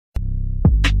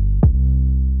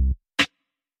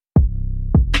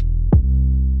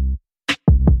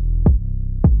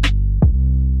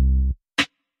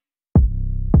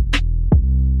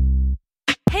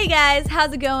guys,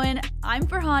 how's it going? I'm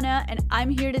Farhanah, and I'm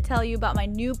here to tell you about my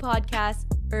new podcast,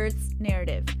 Earth's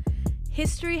Narrative.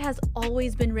 History has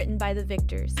always been written by the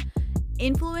victors.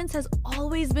 Influence has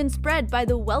always been spread by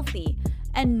the wealthy,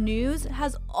 and news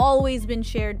has always been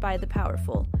shared by the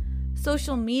powerful.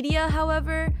 Social media,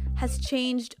 however, has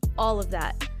changed all of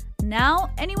that.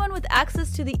 Now, anyone with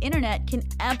access to the internet can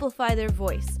amplify their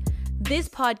voice. This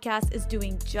podcast is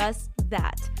doing just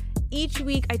that. Each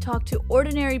week, I talk to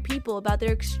ordinary people about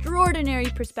their extraordinary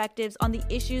perspectives on the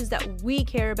issues that we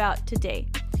care about today.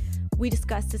 We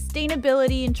discuss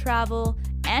sustainability in travel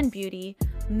and beauty,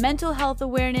 mental health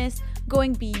awareness,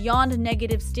 going beyond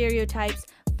negative stereotypes,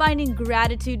 finding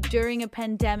gratitude during a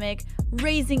pandemic,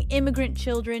 raising immigrant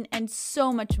children, and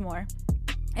so much more.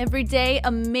 Every day,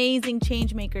 amazing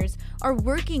changemakers are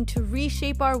working to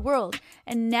reshape our world.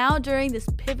 And now, during this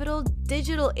pivotal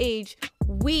digital age,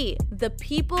 we, the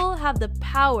people, have the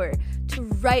power to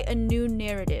write a new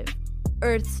narrative,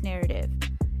 Earth's Narrative.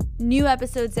 New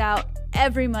episodes out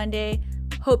every Monday.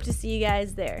 Hope to see you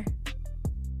guys there.